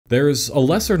There's a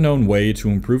lesser known way to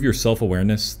improve your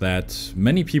self-awareness that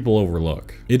many people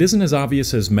overlook. It isn't as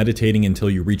obvious as meditating until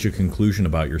you reach a conclusion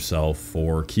about yourself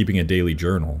or keeping a daily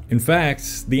journal. In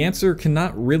fact, the answer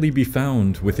cannot really be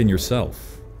found within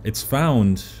yourself. It's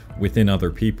found within other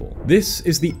people. This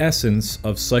is the essence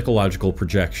of psychological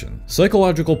projection.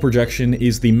 Psychological projection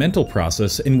is the mental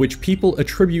process in which people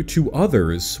attribute to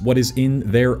others what is in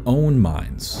their own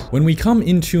minds. When we come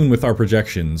in tune with our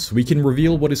projections, we can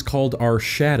reveal what is called our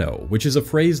shadow, which is a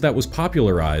phrase that was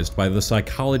popularized by the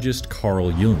psychologist Carl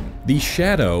Jung. The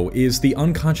shadow is the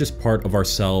unconscious part of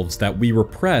ourselves that we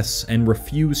repress and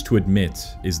refuse to admit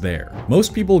is there.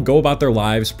 Most people go about their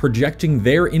lives projecting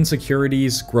their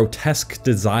insecurities, grotesque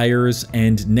desires,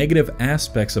 and negative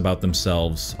aspects about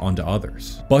themselves onto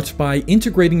others. But by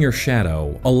integrating your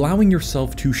shadow, allowing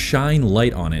yourself to shine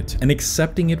light on it, and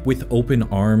accepting it with open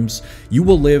arms, you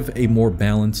will live a more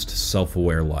balanced,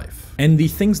 self-aware life. And the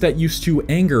things that used to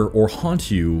anger or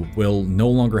haunt you will no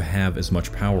longer have as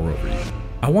much power over you.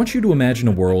 I want you to imagine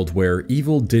a world where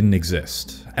evil didn't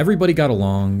exist. Everybody got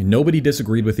along, nobody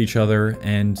disagreed with each other,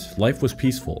 and life was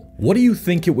peaceful. What do you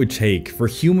think it would take for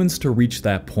humans to reach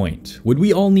that point? Would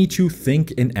we all need to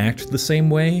think and act the same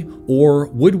way? Or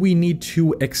would we need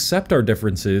to accept our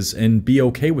differences and be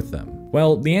okay with them?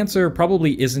 Well, the answer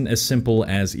probably isn't as simple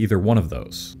as either one of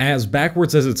those. As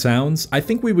backwards as it sounds, I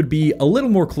think we would be a little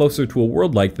more closer to a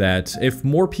world like that if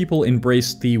more people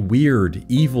embraced the weird,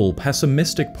 evil,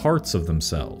 pessimistic parts of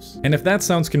themselves. And if that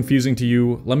sounds confusing to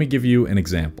you, let me give you an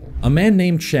example. A man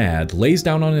named Chad lays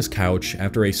down on his couch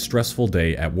after a stressful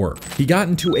day at work. He got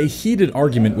into a heated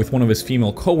argument with one of his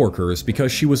female coworkers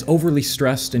because she was overly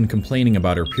stressed and complaining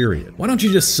about her period. "Why don't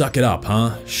you just suck it up,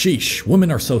 huh? Sheesh, women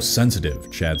are so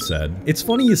sensitive," Chad said. "It's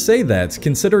funny you say that,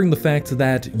 considering the fact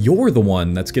that you're the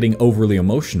one that's getting overly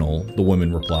emotional," the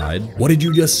woman replied. "What did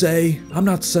you just say? I'm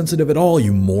not sensitive at all,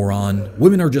 you moron.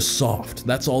 Women are just soft,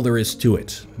 that's all there is to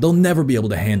it. They'll never be able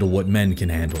to handle what men can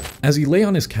handle." As he lay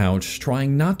on his couch,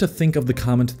 trying not to think of the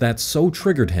comment that so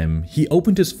triggered him, he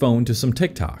opened his phone to some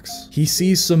TikToks. He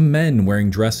sees some men wearing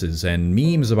dresses and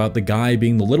memes about the guy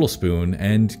being the little spoon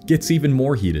and gets even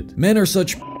more heated. "Men are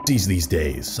such these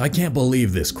days. I can't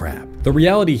believe this crap." The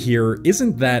reality here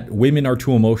isn't that women are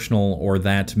too emotional or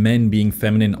that men being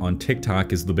feminine on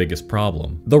TikTok is the biggest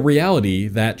problem. The reality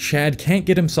that Chad can't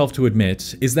get himself to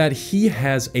admit is that he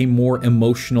has a more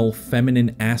emotional,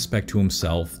 feminine aspect to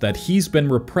himself that he's been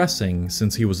repressing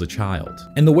since he was a child.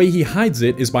 And the way he hides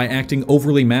it is by acting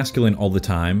overly masculine all the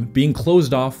time, being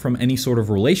closed off from any sort of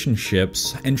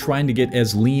relationships, and trying to get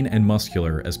as lean and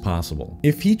muscular as possible.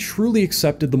 If he truly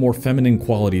accepted the more feminine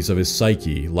qualities of his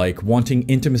psyche, like wanting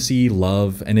intimacy,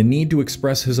 love, and a need to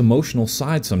express his emotional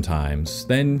side sometimes,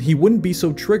 then he wouldn't be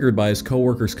so triggered by his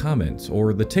coworkers' comments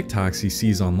or the TikToks he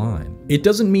sees online. It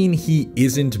doesn't mean he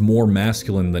isn't more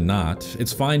masculine than not.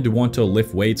 It's fine to want to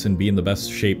lift weights and be in the best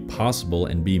shape possible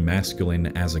and be masculine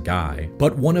as a guy.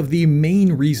 But one of the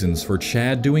main reasons for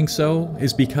Chad doing so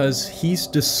is because he's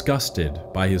disgusted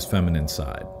by his feminine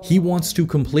side. He wants to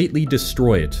completely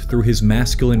destroy it through his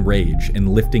masculine rage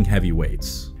and lifting heavy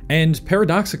weights. And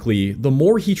paradoxically, the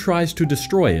more he tries to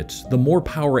destroy it, the more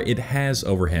power it has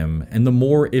over him, and the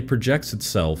more it projects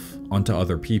itself onto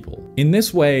other people. In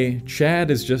this way,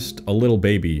 Chad is just a little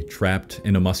baby trapped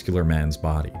in a muscular man's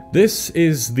body. This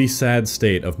is the sad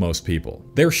state of most people.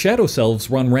 Their shadow selves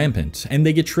run rampant, and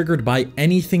they get triggered by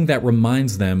anything that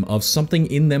reminds them of something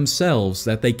in themselves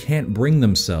that they can't bring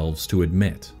themselves to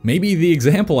admit. Maybe the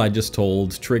example I just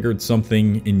told triggered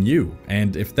something in you,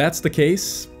 and if that's the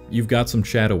case, you've got some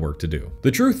shadow work to do.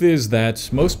 The truth is that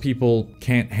most people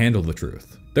can't handle the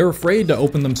truth. They're afraid to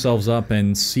open themselves up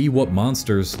and see what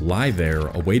monsters lie there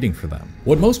awaiting for them.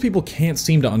 What most people can't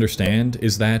seem to understand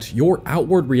is that your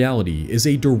outward reality is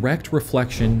a direct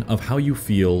reflection of how you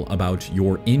feel about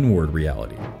your inward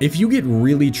reality. If you get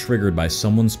really triggered by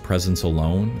someone's presence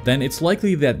alone, then it's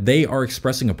likely that they are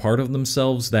expressing a part of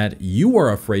themselves that you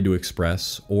are afraid to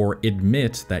express or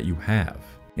admit that you have.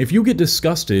 If you get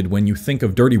disgusted when you think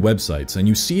of dirty websites and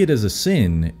you see it as a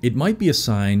sin, it might be a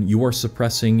sign you are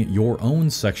suppressing your own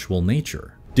sexual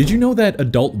nature. Did you know that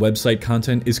adult website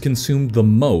content is consumed the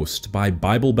most by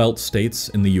Bible Belt states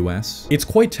in the US? It's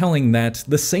quite telling that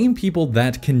the same people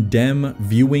that condemn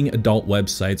viewing adult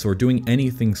websites or doing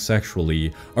anything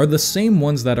sexually are the same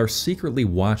ones that are secretly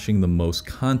watching the most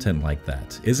content like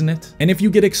that, isn't it? And if you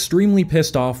get extremely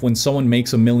pissed off when someone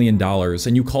makes $1 million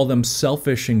and you call them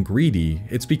selfish and greedy,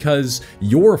 it's because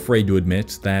you're afraid to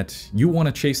admit that you want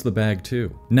to chase the bag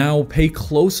too. Now pay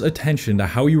close attention to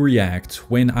how you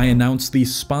react when I announce the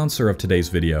sponsor of today's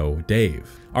video, Dave.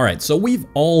 Alright, so we've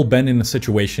all been in a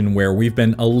situation where we've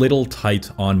been a little tight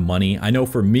on money. I know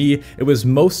for me, it was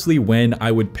mostly when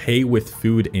I would pay with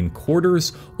food in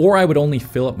quarters, or I would only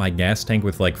fill up my gas tank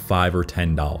with like $5 or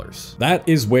 $10. That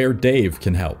is where Dave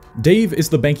can help. Dave is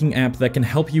the banking app that can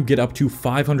help you get up to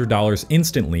 $500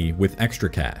 instantly with extra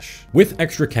cash. With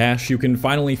extra cash, you can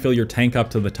finally fill your tank up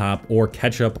to the top or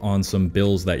catch up on some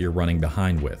bills that you're running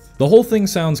behind with. The whole thing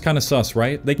sounds kind of sus,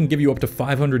 right? They can give you up to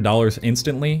 $500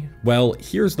 instantly? Well,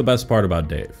 here's the best part about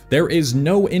Dave. There is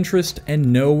no interest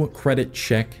and no credit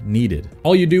check needed.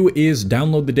 All you do is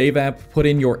download the Dave app, put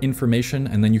in your information,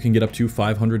 and then you can get up to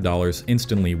 $500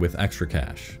 instantly with extra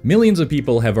cash. Millions of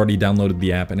people have already downloaded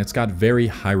the app and it's got very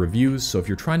high reviews, so if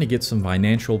you're trying to get some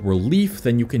financial relief,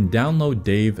 then you can download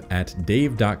Dave at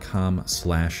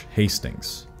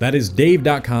dave.com/Hastings. That is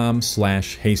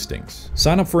dave.com/Hastings.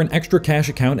 Sign up for an extra cash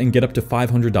account and get up to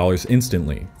 $500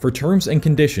 instantly. For terms and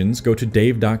conditions, go to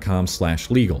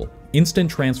dave.com/legal. Instant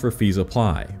transfer fees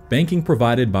apply. Banking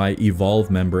provided by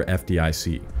Evolve member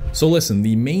FDIC. So listen,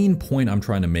 the main point I'm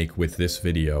trying to make with this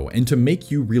video, and to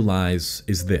make you realize,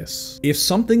 is this. If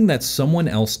something that someone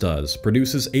else does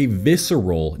produces a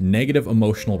visceral negative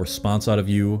emotional response out of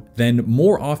you, then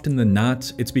more often than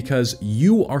not, it's because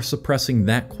you are suppressing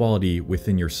that quality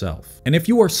within yourself. And if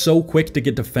you are so quick to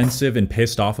get defensive and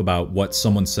pissed off about what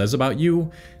someone says about you,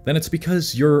 then it's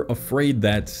because you're afraid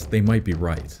that they might be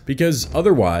right. Because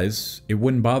otherwise, it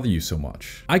wouldn't bother you so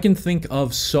much. I can think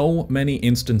of so many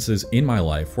instances in my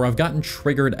life where I've gotten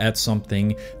triggered at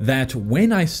something that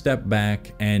when I stepped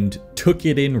back and took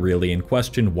it in really and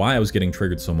questioned why I was getting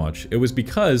triggered so much, it was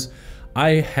because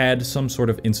I had some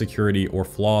sort of insecurity or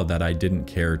flaw that I didn't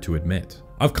care to admit.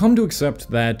 I've come to accept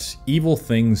that evil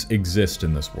things exist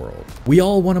in this world. We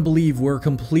all want to believe we're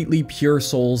completely pure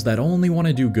souls that only want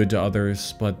to do good to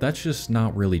others, but that's just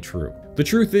not really true. The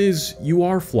truth is, you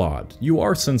are flawed, you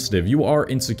are sensitive, you are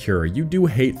insecure, you do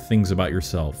hate things about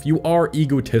yourself, you are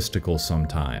egotistical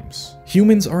sometimes.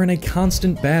 Humans are in a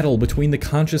constant battle between the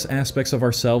conscious aspects of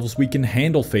ourselves we can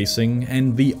handle facing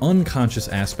and the unconscious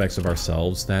aspects of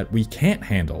ourselves that we can't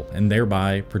handle and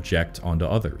thereby project onto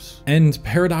others. And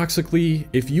paradoxically,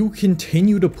 if you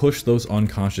continue to push those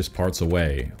unconscious parts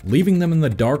away, leaving them in the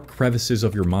dark crevices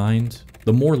of your mind,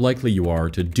 the more likely you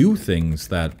are to do things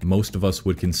that most of us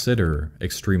would consider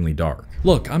extremely dark.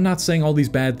 Look, I'm not saying all these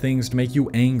bad things to make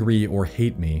you angry or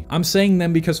hate me. I'm saying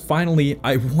them because finally,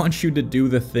 I want you to do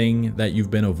the thing that you've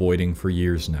been avoiding for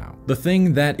years now. The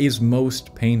thing that is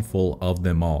most painful of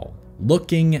them all.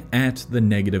 Looking at the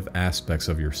negative aspects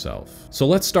of yourself. So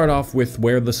let's start off with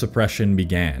where the suppression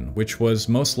began, which was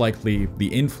most likely the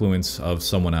influence of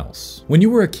someone else. When you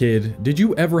were a kid, did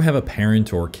you ever have a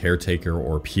parent or caretaker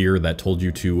or peer that told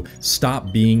you to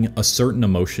stop being a certain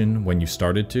emotion when you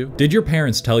started to? Did your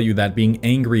parents tell you that being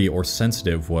angry or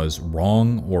sensitive was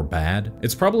wrong or bad?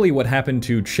 It's probably what happened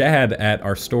to Chad at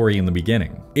our story in the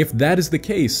beginning. If that is the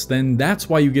case, then that's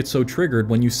why you get so triggered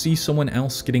when you see someone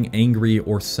else getting angry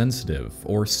or sensitive,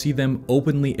 or see them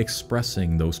openly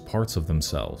expressing those parts of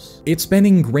themselves. It's been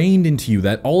ingrained into you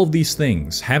that all of these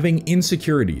things, having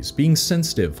insecurities, being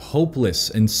sensitive,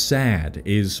 hopeless, and sad,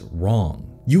 is wrong.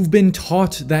 You've been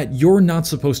taught that you're not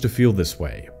supposed to feel this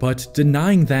way, but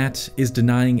denying that is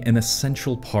denying an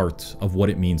essential part of what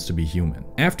it means to be human.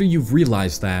 After you've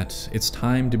realized that, it's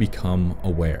time to become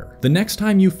aware. The next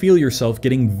time you feel yourself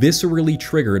getting viscerally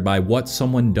triggered by what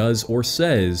someone does or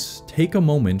says, take a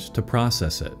moment to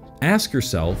process it. Ask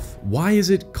yourself, why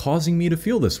is it causing me to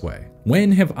feel this way?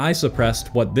 When have I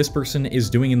suppressed what this person is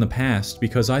doing in the past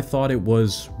because I thought it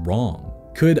was wrong?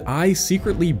 Could I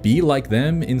secretly be like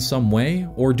them in some way,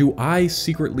 or do I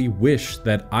secretly wish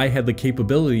that I had the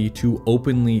capability to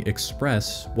openly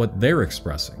express what they're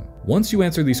expressing? Once you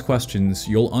answer these questions,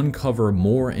 you'll uncover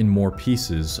more and more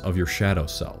pieces of your shadow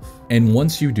self. And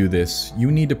once you do this, you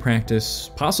need to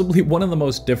practice possibly one of the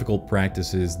most difficult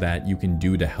practices that you can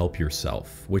do to help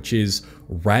yourself, which is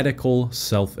radical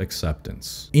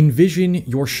self-acceptance. Envision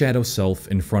your shadow self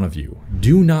in front of you.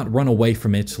 Do not run away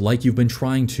from it like you've been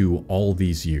trying to all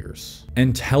these years.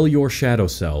 And tell your shadow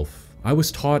self, I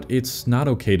was taught it's not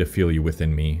okay to feel you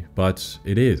within me, but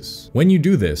it is. When you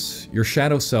do this, your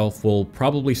shadow self will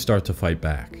probably start to fight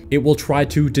back. It will try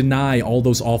to deny all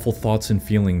those awful thoughts and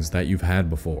feelings that you've had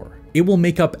before. It will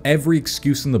make up every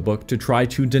excuse in the book to try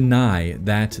to deny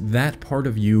that that part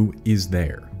of you is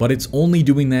there. But it's only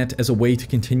doing that as a way to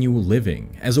continue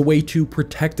living, as a way to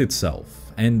protect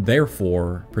itself, and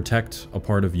therefore protect a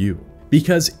part of you.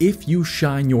 Because if you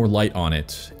shine your light on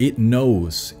it, it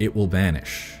knows it will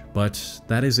vanish. But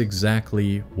that is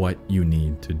exactly what you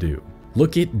need to do.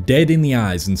 Look it dead in the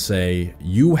eyes and say,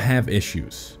 you have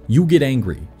issues. You get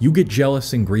angry. You get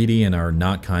jealous and greedy and are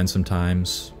not kind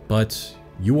sometimes, but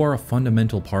you are a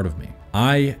fundamental part of me.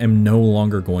 I am no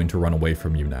longer going to run away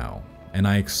from you now, and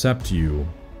I accept you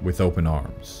with open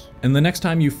arms. And the next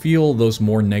time you feel those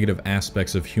more negative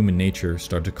aspects of human nature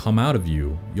start to come out of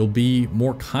you, you'll be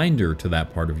more kinder to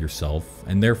that part of yourself,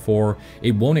 and therefore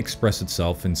it won't express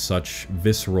itself in such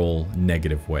visceral,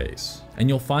 negative ways. And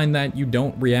you'll find that you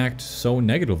don't react so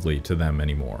negatively to them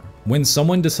anymore. When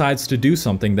someone decides to do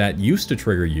something that used to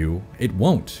trigger you, it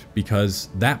won't, because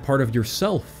that part of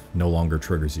yourself no longer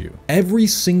triggers you. Every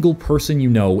single person you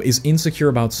know is insecure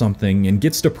about something and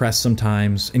gets depressed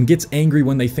sometimes and gets angry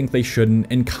when they think they shouldn't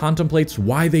and contemplates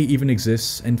why they even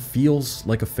exist and feels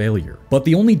like a failure. But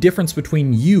the only difference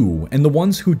between you and the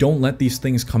ones who don't let these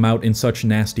things come out in such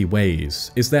nasty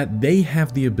ways is that they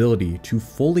have the ability to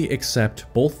fully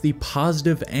accept both the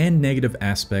positive and negative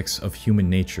aspects of human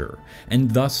nature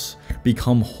and thus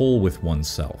become whole with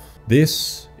oneself.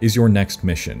 This is your next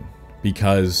mission,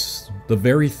 because the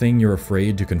very thing you're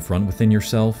afraid to confront within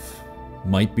yourself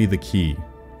might be the key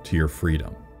to your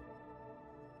freedom.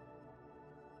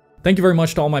 Thank you very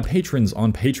much to all my patrons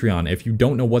on Patreon. If you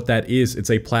don't know what that is,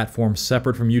 it's a platform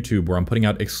separate from YouTube where I'm putting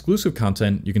out exclusive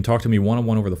content. You can talk to me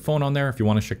one-on-one over the phone on there. If you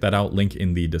want to check that out, link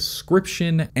in the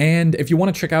description. And if you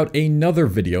want to check out another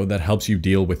video that helps you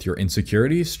deal with your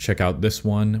insecurities, check out this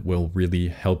one. Will really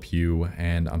help you.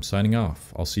 And I'm signing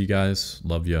off. I'll see you guys.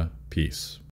 Love ya. Peace.